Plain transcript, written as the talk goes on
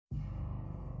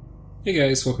Hey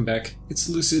guys, welcome back. It's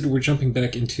Lucid. We're jumping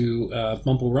back into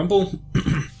Mumble Rumble.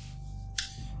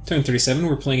 Turn 37,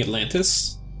 we're playing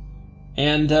Atlantis.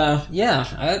 And,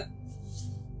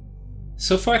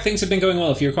 so far things have been going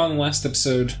well. If you recall in the last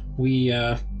episode, we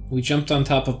jumped on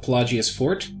top of Pelagia's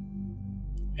fort.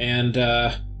 And,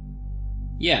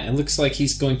 it looks like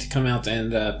he's going to come out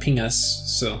and ping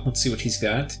us, so let's see what he's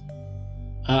got.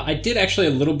 I did actually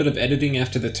a little bit of editing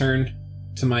after the turn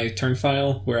to my turn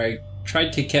file, where I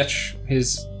tried to catch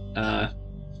his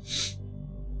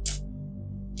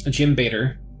gym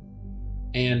baiter,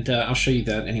 and I'll show you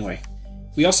that anyway.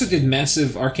 We also did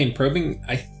massive arcane probing.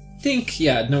 I think,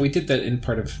 we did that in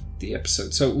part of the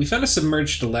episode. So we found a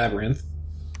submerged labyrinth,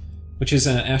 which is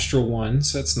an Astral 1,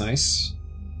 so that's nice.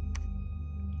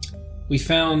 We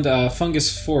found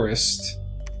Fungus Forest,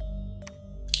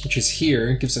 which is here.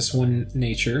 It gives us 1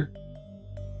 nature.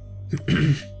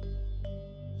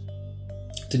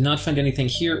 Did not find anything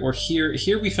here or here.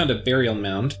 Here we found a burial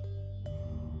mound,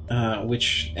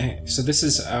 so this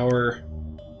is our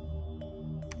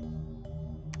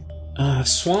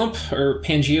swamp, or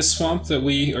Pangea swamp, that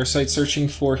we are site searching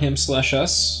for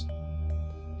him/us.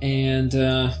 And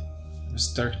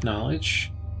there's Dark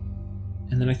Knowledge.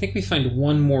 And then I think we find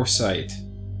one more site.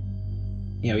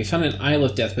 Yeah, we found an Isle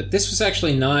of Death, but this was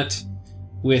actually not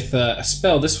with a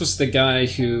spell. This was the guy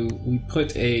who we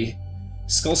put a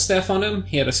skull staff on him.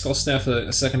 He had a skull staff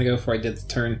a second ago before I did the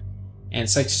turn, and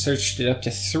site searched it up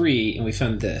to 3, and we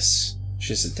found this, which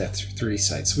is a death 3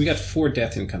 site. So we got 4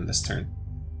 death income this turn.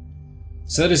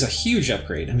 So that is a huge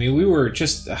upgrade. I mean, we were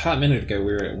just a hot minute ago,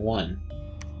 we were at 1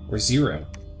 or 0.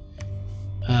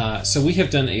 So we have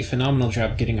done a phenomenal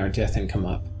job getting our death income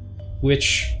up,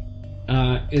 which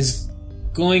is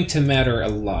going to matter a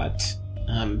lot.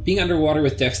 Being underwater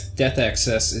with death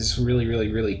access is really,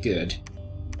 really, really good.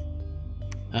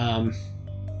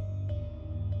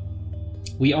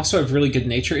 We also have really good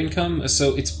nature income,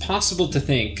 so it's possible to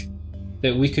think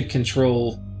that we could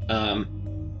control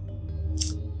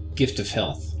Gift of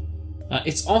Health.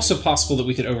 It's also possible that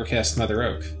we could overcast Mother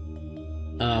Oak.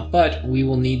 But we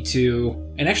will need to...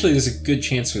 And actually there's a good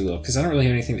chance we will, because I don't really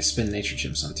have anything to spend nature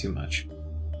gems on too much.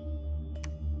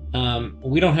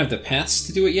 We don't have the paths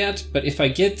to do it yet, but if I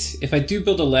do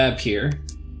build a lab here,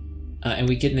 and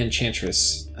we get an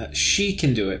enchantress, she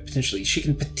can do it, potentially. She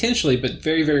can potentially, but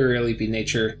very, very rarely, be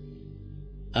nature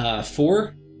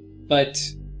 4. But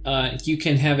you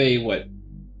can have a,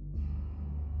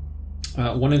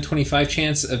 1 in 25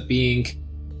 chance of being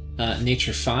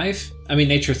nature 5. I mean,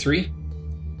 nature 3.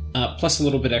 Plus a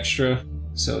little bit extra,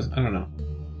 so I don't know.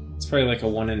 It's probably like a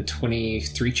 1 in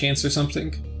 23 chance or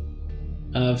something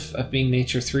of being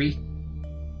nature 3.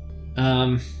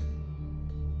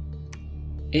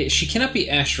 She cannot be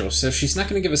astral, so she's not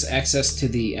going to give us access to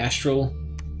the astral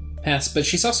paths, but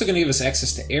she's also going to give us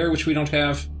access to air, which we don't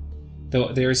have,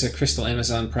 though there's a Crystal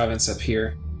Amazon province up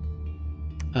here.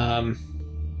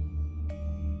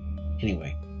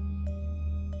 Anyway.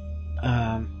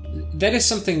 That is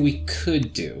something we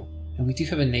could do, and we do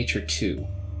have a nature 2,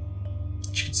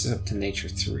 which gets us up to nature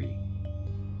 3.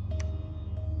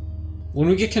 When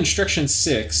we get construction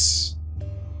 6...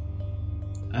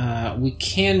 we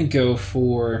can go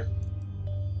for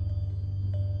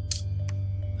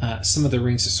some of the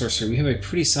Rings of Sorcery. We have a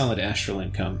pretty solid astral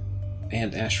income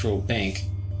and astral bank.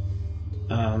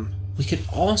 We could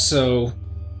also... I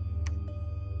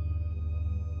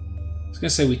was going to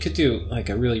say we could do like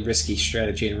a really risky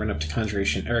strategy and run up to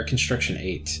Construction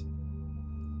 8.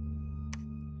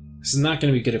 This is not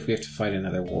going to be good if we have to fight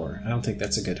another war. I don't think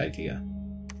that's a good idea.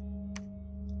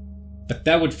 But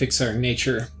that would fix our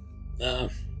nature...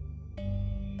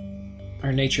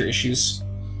 our nature issues.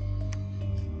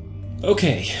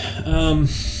 Okay.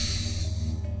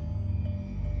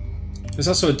 There's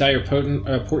also a dire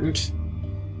portent,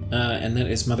 and that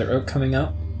is Mother Oak coming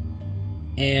up.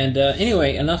 And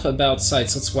anyway, enough about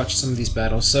sites. Let's watch some of these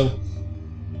battles. So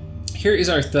here is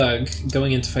our thug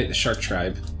going in to fight the Shark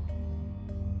Tribe.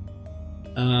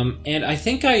 And I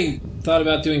think I thought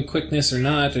about doing quickness or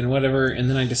not and whatever, and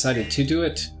then I decided to do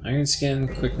it. Iron Skin,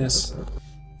 quickness.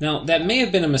 Now, that may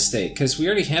have been a mistake, because we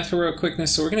already have heroic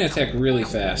quickness, so we're going to attack really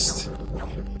fast.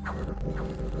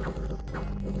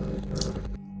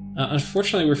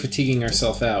 Unfortunately, we're fatiguing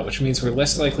ourselves out, which means we're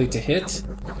less likely to hit.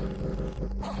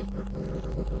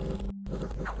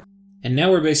 And now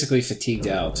we're basically fatigued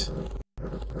out.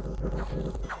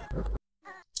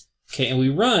 Okay, and we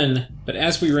run, but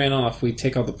as we ran off, we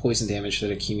take all the poison damage that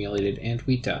accumulated, and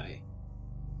we die.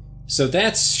 So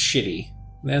that's shitty.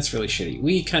 That's really shitty.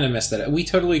 We kind of messed that up. We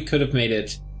totally could have made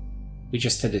it. We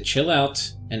just had to chill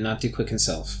out and not do quick and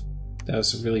self. That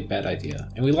was a really bad idea.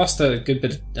 And we lost a good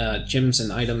bit of gems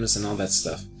and items and all that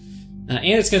stuff. And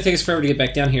it's going to take us forever to get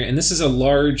back down here. And this is a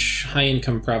large,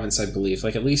 high-income province, I believe.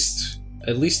 Like, at least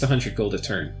 100 gold a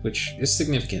turn, which is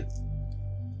significant.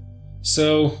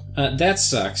 So, that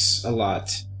sucks a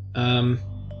lot.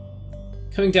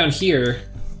 Coming down here...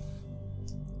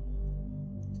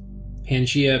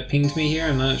 Pelagia pinged me here.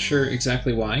 I'm not sure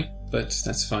exactly why, but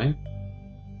that's fine.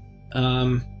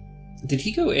 Did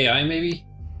he go AI, maybe?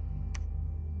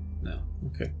 No.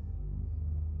 Okay.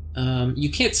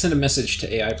 You can't send a message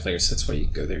to AI players, that's why you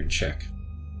go there and check.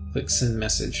 Click send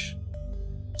message.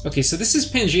 Okay, so this is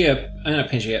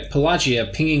Pelagia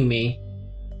pinging me.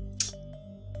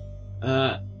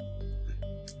 I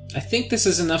think this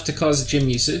is enough to cause gem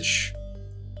usage.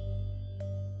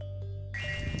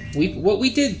 What we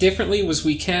did differently was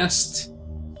we cast...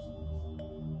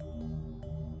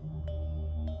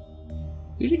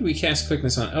 Who did we cast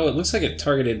quickness on? Oh, it looks like it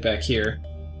targeted back here.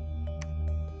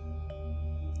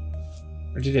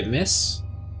 Or did it miss?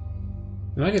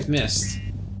 It might have missed.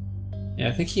 Yeah,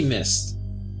 I think he missed.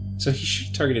 So he should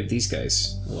have targeted these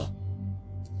guys. Oh well.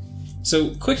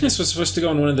 So quickness was supposed to go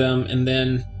on one of them, and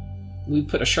then we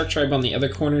put a shark tribe on the other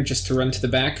corner just to run to the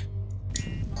back.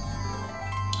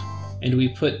 And we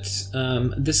put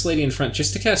this lady in front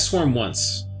just to cast Swarm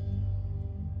once.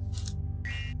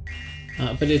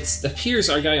 But it appears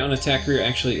our guy on attack rear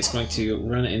actually is going to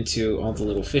run into all the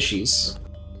little fishies.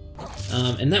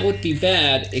 And that would be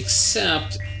bad,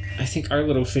 except I think our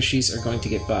little fishies are going to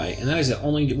get by. And that is the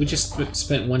only... We just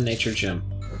spent one nature gem.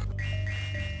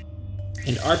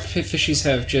 And our fishies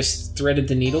have just threaded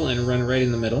the needle and run right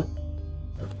in the middle.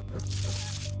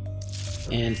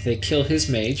 And they kill his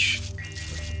mage.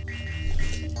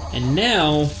 And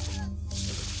now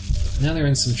they're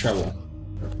in some trouble.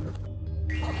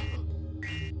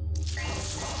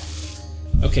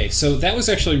 Okay, so that was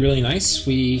actually really nice.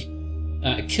 We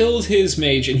killed his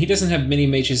mage, and he doesn't have many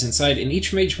mages inside, and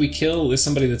each mage we kill is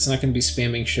somebody that's not going to be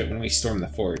spamming shit when we storm the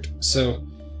fort. So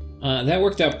that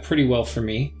worked out pretty well for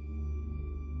me.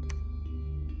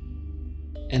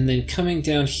 And then coming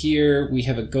down here, we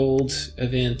have a gold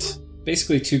event.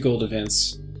 Basically 2 gold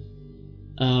events.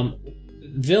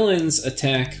 Villains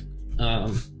attack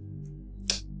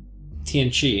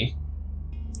TNG.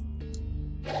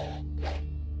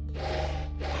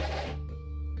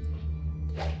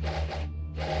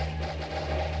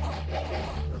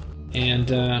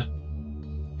 And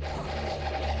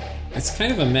it's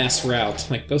kind of a mass rout.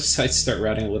 Like, both sides start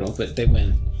routing a little, but they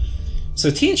win. So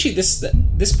TNG,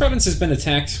 this province has been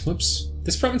attacked. Whoops.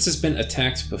 This province has been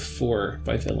attacked before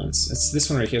by villains. It's this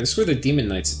one right here. This is where the Demon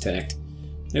Knights attacked.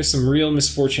 There's some real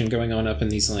misfortune going on up in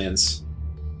these lands.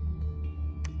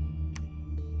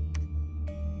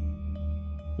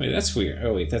 Wait, that's weird.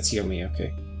 Oh wait, that's Yomi,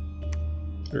 okay.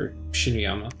 Or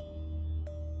Shinuyama.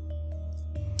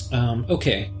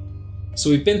 Okay. So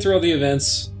we've been through all the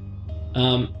events.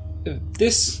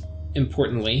 This,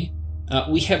 importantly,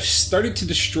 we have started to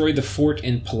destroy the fort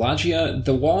in Pelagia.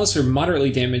 The walls are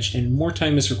moderately damaged and more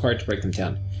time is required to break them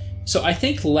down. So I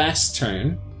think last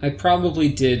turn, I probably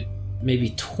did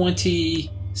maybe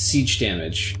 20 siege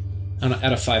damage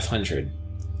out of 500.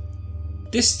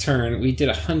 This turn, we did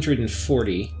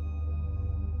 140.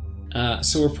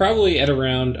 So we're probably at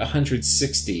around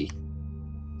 160,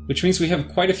 which means we have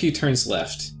quite a few turns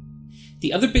left.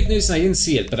 The other big news, and I didn't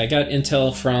see it, but I got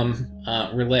intel from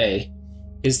Relay,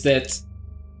 is that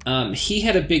he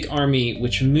had a big army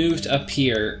which moved up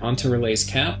here onto Relay's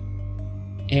cap,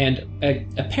 and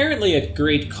apparently at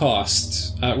great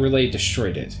cost, Relay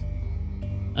destroyed it.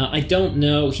 I don't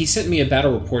know. He sent me a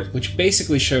battle report which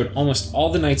basically showed almost all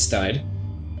the knights died.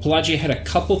 Pelagia had a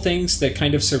couple things that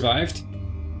kind of survived,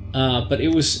 but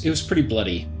it was pretty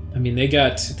bloody. I mean, they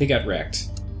got wrecked.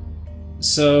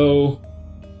 So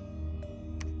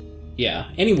yeah.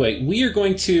 Anyway, we are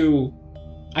going to...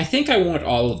 I think I want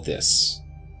all of this,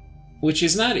 which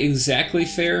is not exactly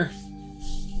fair,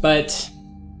 but...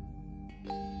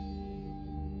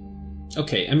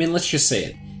 Okay, I mean, let's just say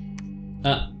it.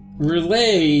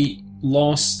 Relay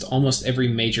lost almost every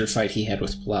major fight he had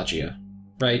with Pelagia,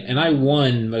 right? And I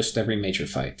won most every major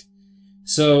fight.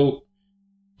 So,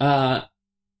 yeah.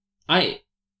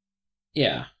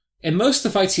 And most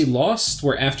of the fights he lost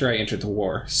were after I entered the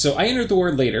war. So I entered the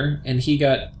war later, and he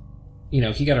got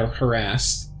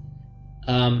harassed.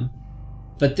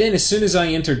 But then as soon as I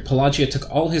entered, Pelagia took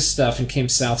all his stuff and came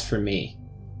south for me.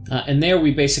 And there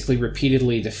we basically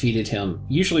repeatedly defeated him,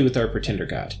 usually with our Pretender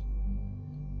God.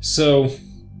 So,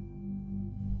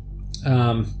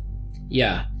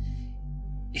 yeah.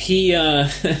 He,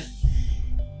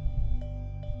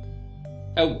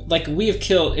 like, we have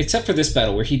killed, except for this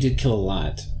battle where he did kill a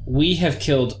lot, we have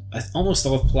killed almost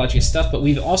all of Pelagia's stuff, but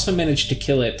we've also managed to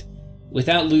kill it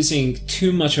without losing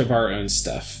too much of our own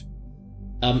stuff.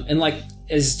 And like,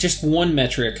 as just one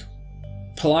metric,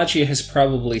 Pelagia has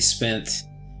probably spent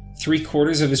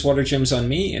 3/4 of his water gems on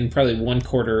me and probably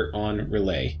 1/4 on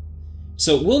Relay.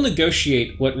 So we'll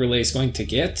negotiate what Relay is going to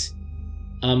get,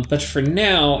 but for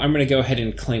now, I'm going to go ahead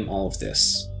and claim all of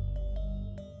this.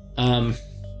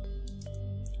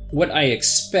 What I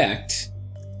expect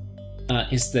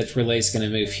is that Relay is going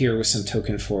to move here with some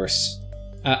token force.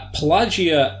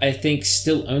 Pelagia, I think,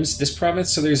 still owns this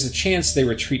province, so there's a chance they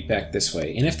retreat back this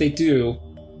way. And if they do,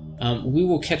 we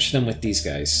will catch them with these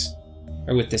guys.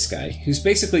 Or with this guy, who's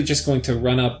basically just going to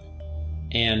run up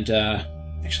and...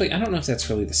 actually, I don't know if that's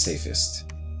really the safest.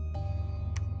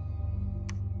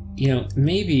 You know,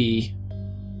 maybe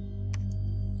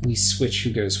we switch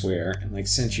who goes where, and like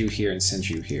send you here and send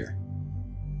you here.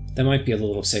 That might be a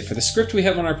little safer. The script we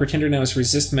have on our Pretender now is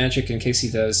Resist Magic in case he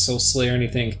does Soul Slayer or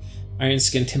anything. Iron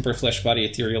Skin, Temper, Flesh, Body,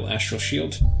 Ethereal, Astral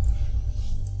Shield.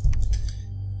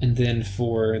 And then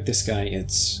for this guy,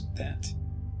 it's that.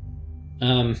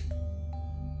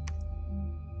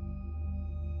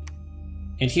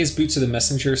 And he has Boots of the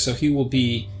Messenger, so he will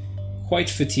be quite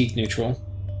fatigue neutral.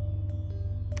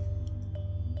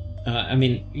 I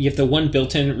mean, you have the one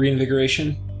built-in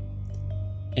reinvigoration,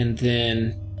 and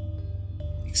then...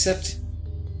 Except,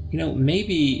 you know,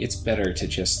 maybe it's better to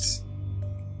just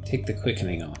take the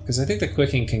Quickening off, because I think the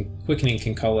Quickening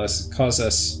can cause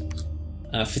us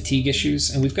fatigue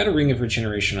issues, and we've got a Ring of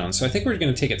Regeneration on, so I think we're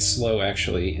going to take it slow,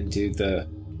 actually, and do the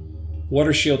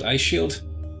Water Shield, Ice Shield.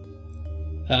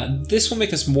 This will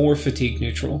make us more fatigue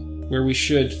neutral, where we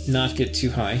should not get too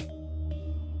high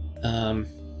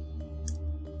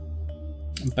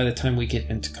by the time we get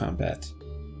into combat.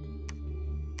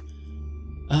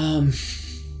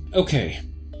 Okay.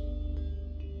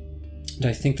 And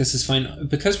I think this is fine.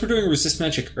 Because we're doing Resist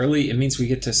Magic early, it means we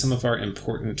get to some of our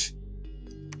important...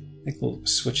 I think we'll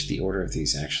switch the order of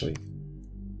these, actually.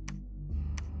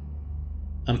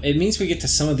 It means we get to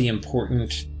some of the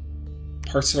important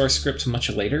parts of our script much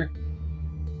later.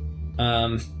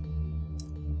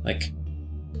 Like,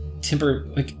 Timber...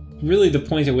 Like, really the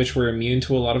point at which we're immune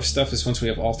to a lot of stuff is once we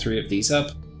have all three of these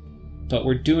up. But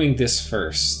we're doing this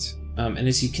first. And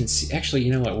as you can see... Actually,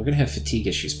 you know what? We're going to have fatigue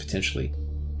issues, potentially.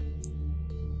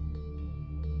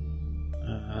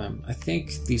 I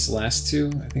think these last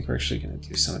two... I think we're actually going to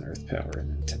do Summon Earth Power and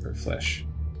then Temper Flesh.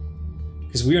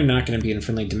 Because we are not going to be in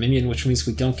Friendly Dominion, which means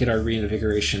we don't get our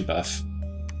Reinvigoration buff.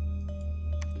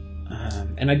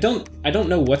 And I don't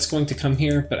know what's going to come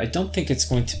here, but I don't think it's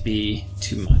going to be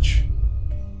too much.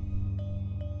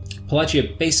 Pelagia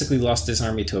basically lost his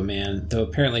army to a man, though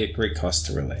apparently at great cost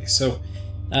to Relay. So,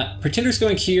 Pretender's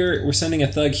going here, we're sending a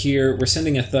Thug here, we're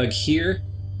sending a Thug here.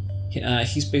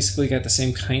 He's basically got the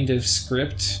same kind of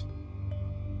script.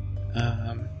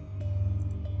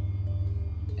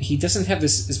 He doesn't have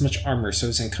as much armor, so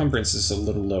his encumbrance is a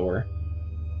little lower.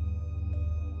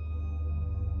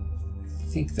 I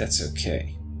think that's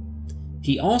okay.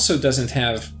 He also doesn't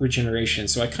have regeneration,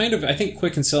 so I think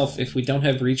Quicken Self, if we don't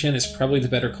have regen, is probably the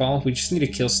better call. We just need to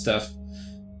kill stuff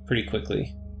pretty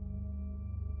quickly.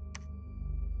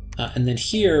 And then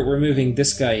here, we're moving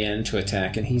this guy in to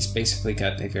attack, and he's basically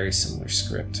got a very similar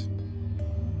script.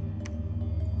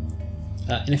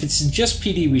 And if it's just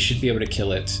PD, we should be able to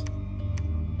kill it.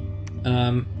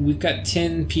 We've got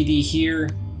 10 PD here,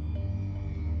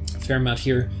 a fair amount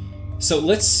here. So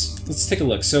let's take a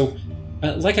look. So,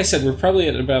 like I said, we're probably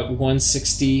at about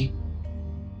 160,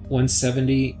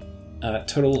 170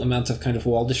 total amount of kind of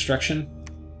wall destruction.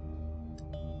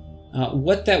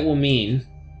 What that will mean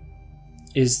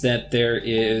is that there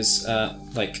is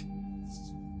like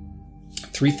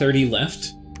 330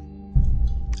 left.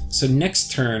 So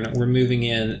next turn we're moving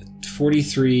in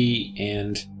 43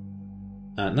 and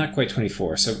not quite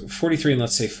 24. So 43 and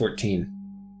let's say 14.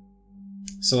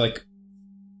 So like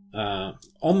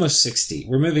almost 60.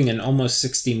 We're moving in almost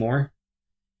 60 more.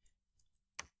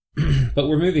 But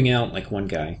we're moving out like one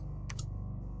guy.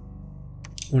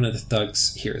 One of the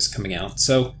thugs here is coming out.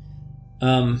 So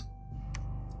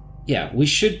yeah, we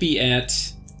should be at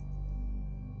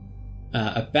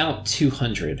about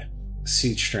 200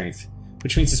 siege strength,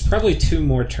 which means it's probably 2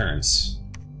 more turns,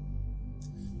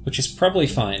 which is probably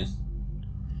fine.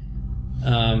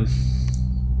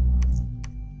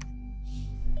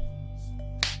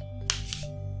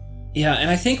 Yeah, and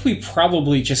I think we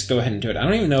probably just go ahead and do it. I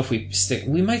don't even know if we stick...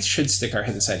 We should stick our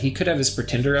head inside. He could have his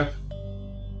Pretender up.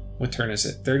 What turn is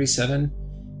it? 37?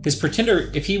 His Pretender,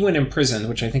 if he went in prison,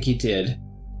 which I think he did,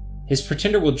 His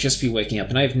pretender will just be waking up,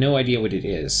 and I have no idea what it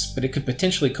is, but it could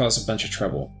potentially cause a bunch of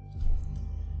trouble.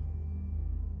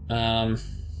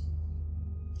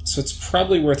 So it's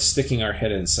probably worth sticking our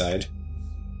head inside.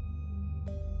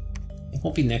 It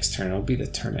won't be next turn, it'll be the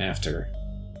turn after.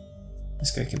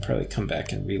 This guy can probably come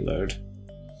back and reload.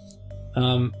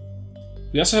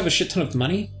 We also have a shit ton of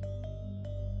money.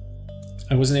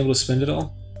 I wasn't able to spend it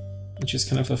all, which is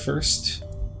kind of a first.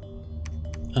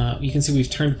 You can see we've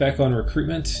turned back on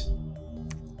recruitment.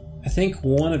 I think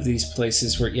one of these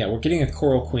places where, yeah, we're getting a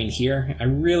Coral Queen here. I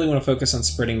really want to focus on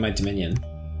spreading my dominion.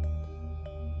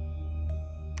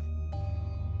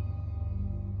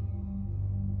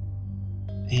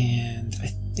 And I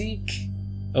think...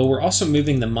 Oh, we're also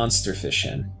moving the monster fish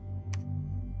in.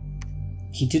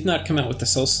 He did not come out with the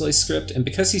Soul Slay script, and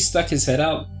because he stuck his head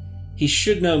out, he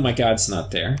should know my god's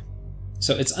not there.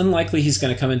 So it's unlikely he's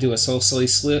going to come and do a Soul Slay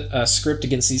script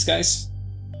against these guys.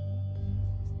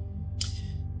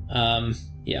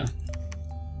 Yeah.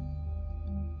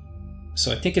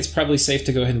 So I think it's probably safe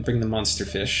to go ahead and bring the monster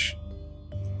fish.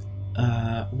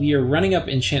 We are running up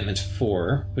Enchantment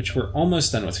 4, which we're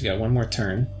almost done with. We got one more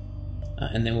turn.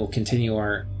 And then we'll continue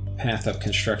our path of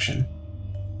construction.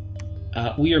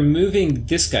 We are moving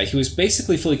this guy, who is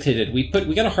basically fully kitted. We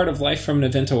got a Heart of Life from an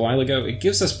event a while ago. It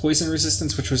gives us poison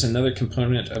resistance, which was another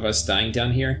component of us dying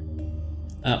down here.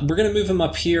 We're going to move him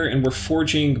up here, and we're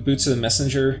forging Boots of the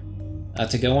Messenger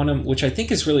to go on him, which I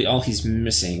think is really all he's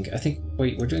missing. I think...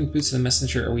 Wait, we're doing Boots of the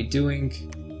Messenger. Are we doing...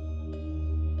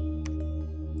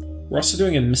 We're also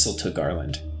doing a Mistletoe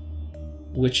Garland,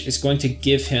 which is going to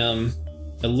give him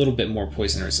a little bit more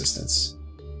poison resistance.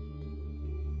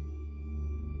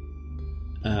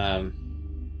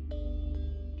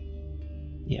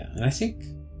 Yeah, and I think...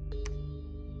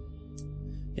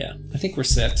 Yeah, I think we're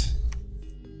set.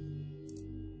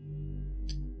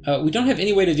 We don't have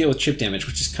any way to deal with chip damage,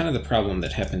 which is kind of the problem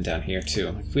that happened down here,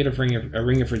 too. If we had a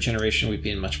Ring of Regeneration, we'd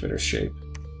be in much better shape.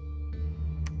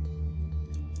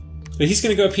 But he's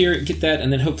going to go up here, get that,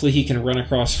 and then hopefully he can run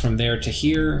across from there to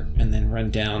here, and then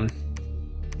run down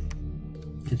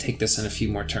and take this in a few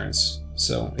more turns.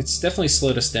 So it's definitely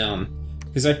slowed us down.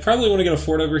 Because I probably want to get a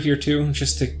fort over here too,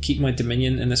 just to keep my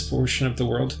dominion in this portion of the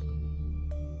world.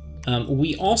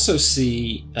 We also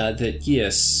see that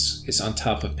Yis is on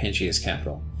top of Pangea's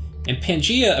capital. And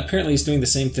Pangea apparently is doing the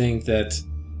same thing that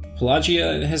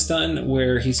Pelagia has done,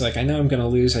 where he's like, I know I'm going to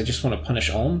lose, I just want to punish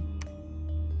Ulm.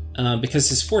 Because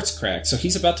his fort's cracked, so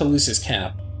he's about to lose his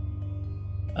cap.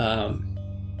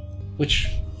 Which...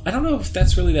 I don't know if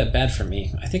that's really that bad for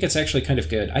me. I think it's actually kind of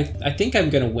good. I think I'm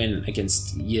going to win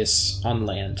against Yis on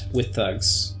land with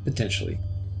thugs, potentially.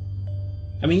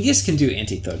 I mean, Yis can do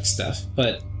anti-thug stuff,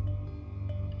 but...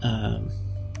 I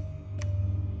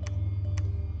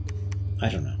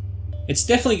don't know. It's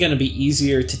definitely going to be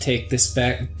easier to take this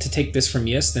from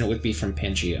Yis than it would be from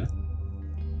Pangea.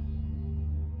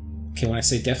 Okay, when I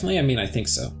say definitely, I mean I think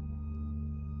so.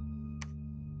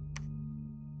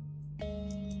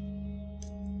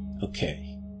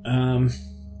 Okay,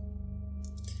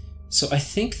 so I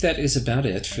think that is about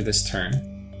it for this turn.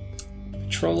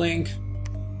 Patrolling.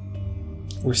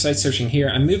 We're site searching here.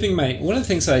 I'm moving my... One of the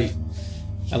things I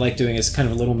like doing is kind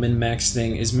of a little min-max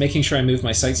thing, is making sure I move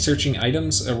my site searching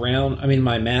items around, I mean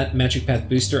my Magic Path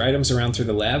booster items around through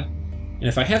the lab. And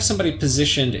if I have somebody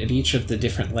positioned at each of the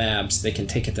different labs, they can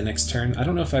take it the next turn. I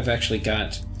don't know if I've actually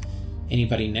got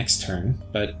anybody next turn,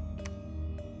 but...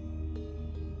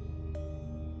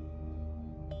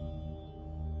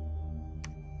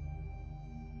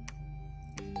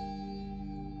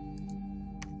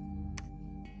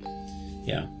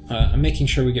 Yeah, I'm making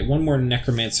sure we get one more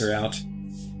Necromancer out.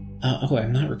 Oh,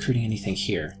 I'm not recruiting anything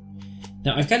here.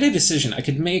 Now, I've got a decision. I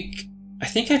could make... I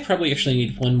think I probably actually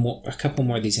need a couple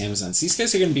more of these Amazons. These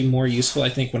guys are going to be more useful, I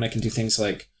think, when I can do things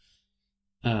like...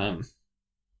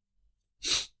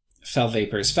 Foul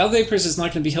Vapors. Foul Vapors is not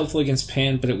going to be helpful against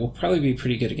Pan, but it will probably be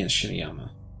pretty good against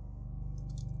Shiniyama.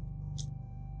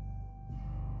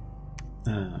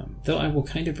 Though I will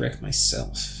kind of wreck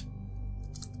myself.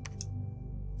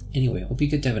 Anyway, it'll be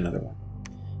good to have another one.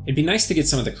 It'd be nice to get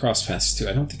some of the crosspaths too.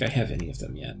 I don't think I have any of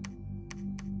them yet.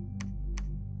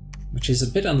 Which is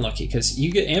a bit unlucky, because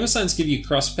Amazons give you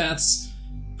crosspaths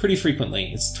pretty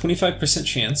frequently. It's 25%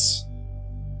 chance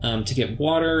to get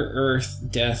water, earth,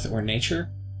 death, or nature.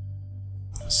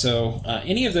 So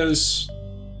any of those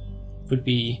would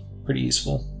be pretty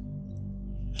useful.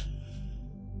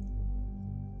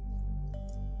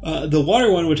 The water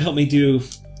one would help me do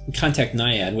Contact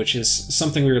Naiad, which is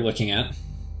something we were looking at.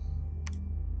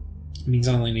 It means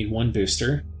I only need one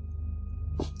booster.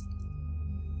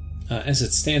 As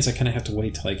it stands, I kind of have to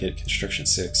wait till I get Construction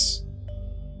 6.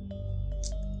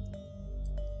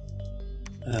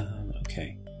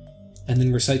 Okay. And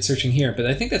then we're site searching here, but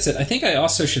I think that's it. I think I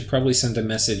also should probably send a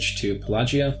message to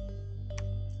Pelagia.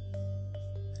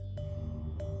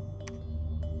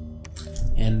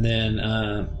 And then,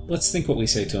 let's think what we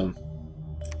say to him.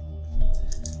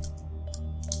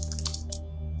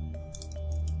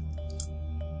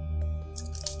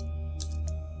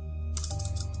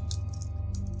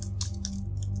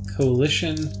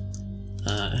 Coalition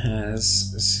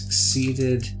has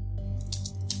succeeded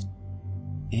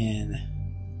in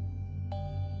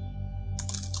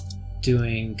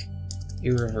doing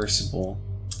irreversible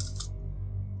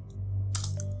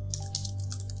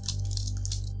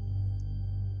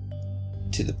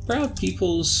to the proud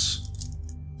peoples,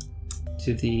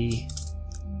 to the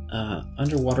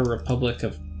underwater republic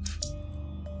of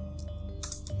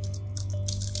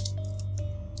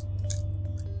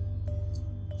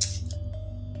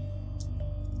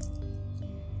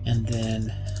and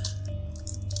then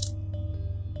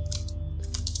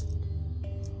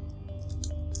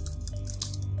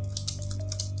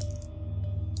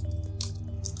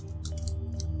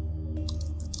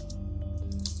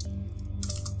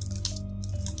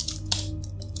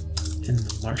in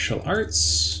the martial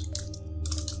arts.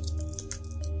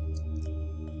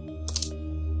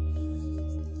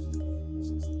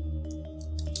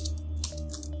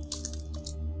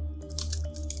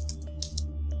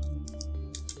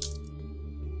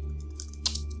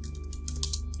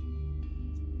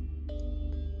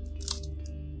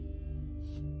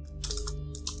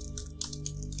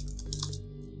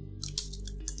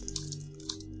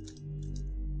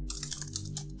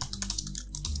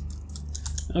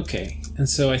 Okay, and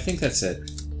so I think that's it.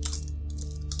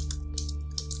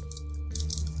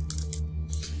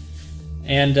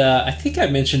 And I think I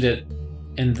mentioned it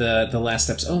in the last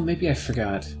episode. Oh, maybe I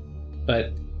forgot.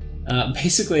 But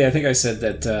basically, I think I said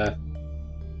that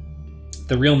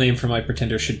the real name for my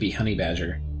pretender should be Honey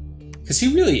Badger. Because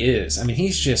he really is. I mean, he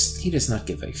does not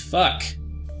give a fuck.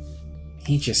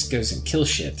 He just goes and kills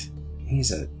shit.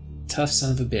 He's a tough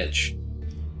son of a bitch.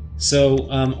 So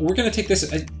we're going to take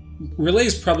this... Relay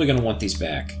is probably going to want these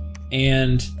back,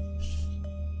 and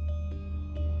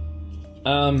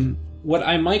what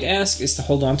I might ask is to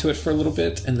hold on to it for a little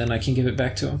bit, and then I can give it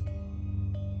back to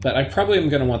him. But I probably am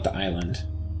going to want the island.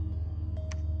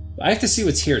 I have to see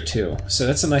what's here too, so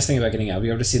that's the nice thing about getting out. I'll be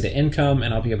able to see the income,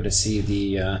 and I'll be able to see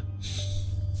the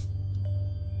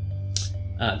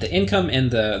income and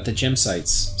the gem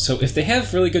sites. So if they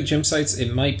have really good gem sites,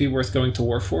 it might be worth going to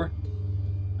war for.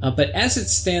 But as it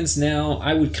stands now,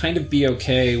 I would kind of be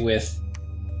okay with,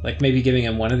 like, maybe giving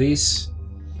him one of these.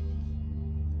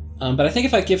 But I think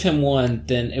if I give him one,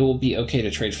 then it will be okay to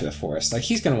trade for the forest. Like,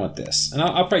 he's going to want this. And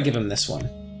I'll probably give him this one.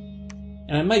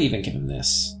 And I might even give him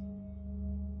this.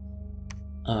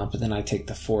 But then I take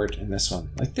the fort and this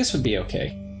one. Like, this would be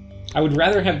okay. I would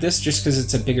rather have this just because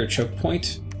it's a bigger choke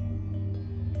point.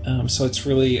 So it's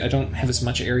really... I don't have as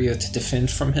much area to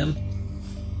defend from him.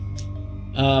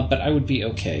 But I would be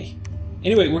okay.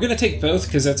 Anyway, we're going to take both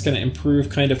because that's going to improve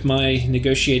kind of my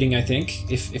negotiating, I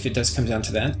think, if it does come down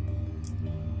to that.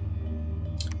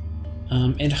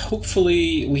 And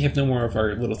hopefully we have no more of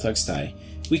our little thugs die.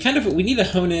 We need to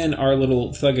hone in our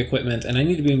little thug equipment, and I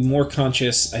need to be more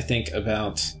conscious, I think,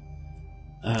 about...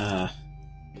 why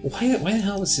the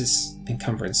hell is his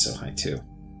encumbrance so high, too?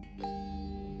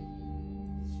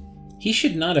 He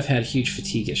should not have had huge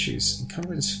fatigue issues.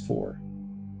 Encumbrance 4.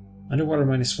 Underwater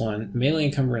 -1. Melee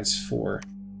encumbrance 4.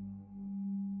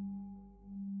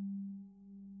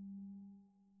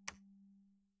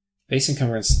 Base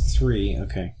encumbrance 3.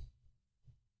 Okay.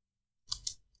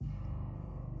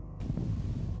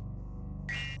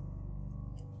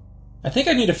 I think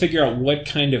I need to figure out what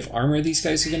kind of armor these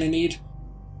guys are going to need.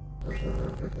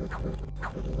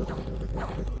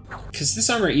 Because this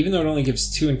armor, even though it only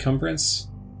gives 2 encumbrance...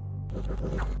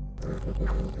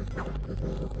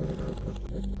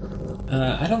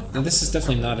 this is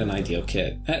definitely not an ideal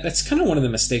kit. That's kind of one of the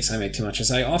mistakes I make too much,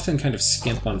 is I often kind of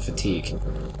skimp on fatigue.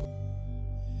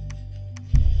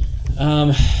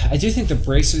 I do think the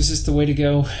bracers is the way to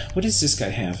go. What does this guy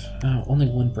have? Oh, only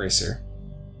 1 bracer.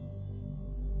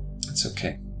 That's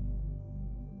okay.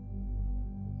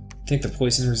 I think the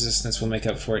poison resistance will make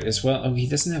up for it as well. Oh, he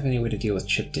doesn't have any way to deal with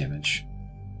chip damage.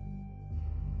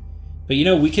 But, you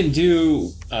know, we can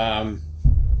do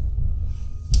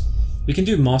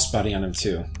Moss Body on him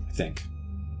too, I think.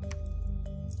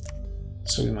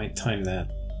 So we might time that.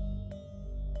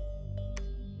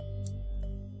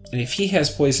 And if he has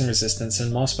poison resistance,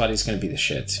 then Moss Body is going to be the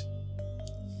shit.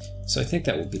 So I think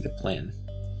that will be the plan.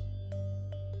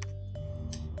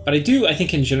 But I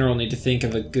think in general need to think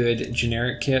of a good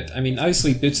generic kit. I mean,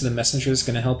 obviously Boots of the Messenger is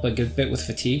going to help a good bit with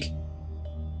fatigue.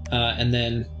 And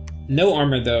then no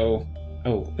armor though.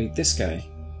 Oh, wait, this guy.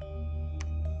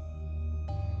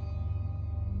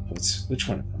 Oh, which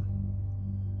one of them?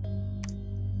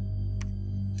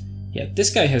 Yeah,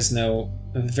 this guy has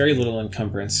very little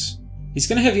encumbrance. He's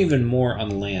going to have even more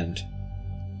on land.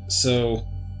 So,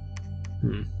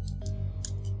 I'm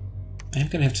going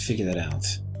to have to figure that out.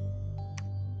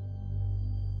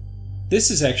 This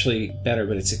is actually better,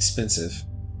 but it's expensive.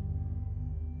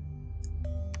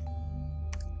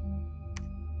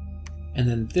 And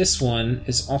then this one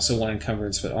is also one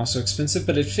encumbrance, but also expensive,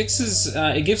 but it fixes,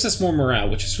 it gives us more morale,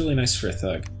 which is really nice for a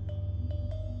thug.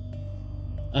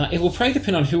 It will probably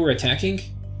depend on who we're attacking.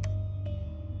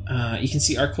 You can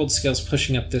see our cold scales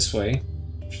pushing up this way,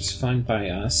 which is fine by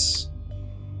us.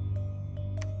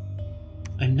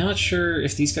 I'm not sure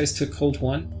if these guys took cold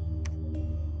 1.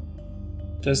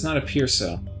 Does not appear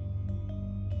so.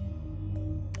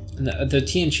 And the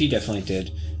TNC definitely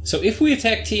did. So if we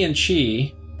attack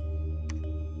TNC...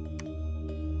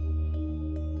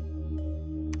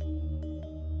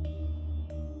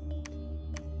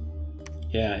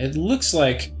 Yeah, it looks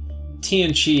like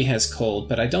TNC has cold,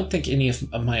 but I don't think any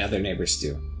of my other neighbors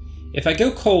do. If I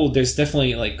go cold, there's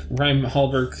definitely like Rhyme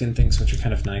Hallberg and things which are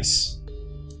kind of nice.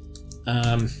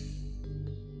 But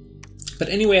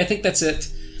anyway, I think that's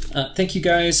it. Thank you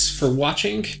guys for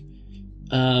watching.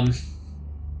 Oh,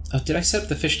 did I set up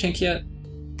the fish tank yet?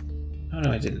 Oh no,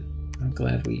 I didn't. I'm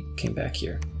glad we came back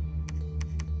here.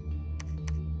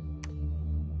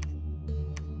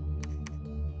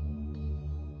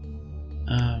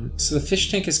 So the fish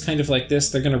tank is kind of like this.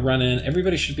 They're going to run in.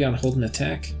 Everybody should be on hold and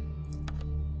attack.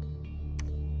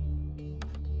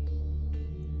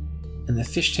 And the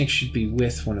fish tank should be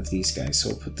with one of these guys, so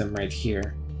we'll put them right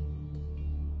here.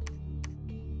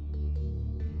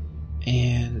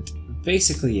 And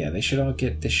basically, yeah, they should all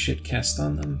get this shit cast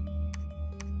on them.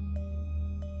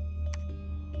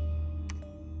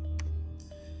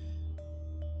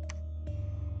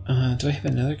 Do I have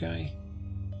another guy?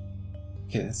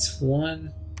 Okay, that's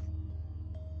one.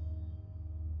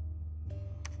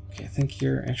 Okay, I think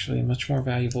you're actually much more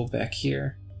valuable back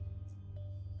here.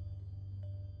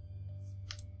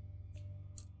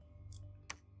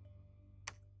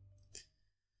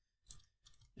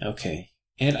 Okay,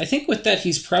 and I think with that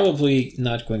he's probably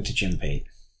not going to gym bait.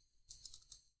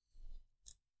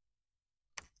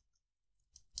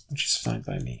 Which is fine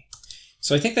by me.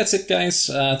 So I think that's it, guys.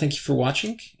 Thank you for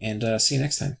watching, and see you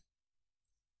next time.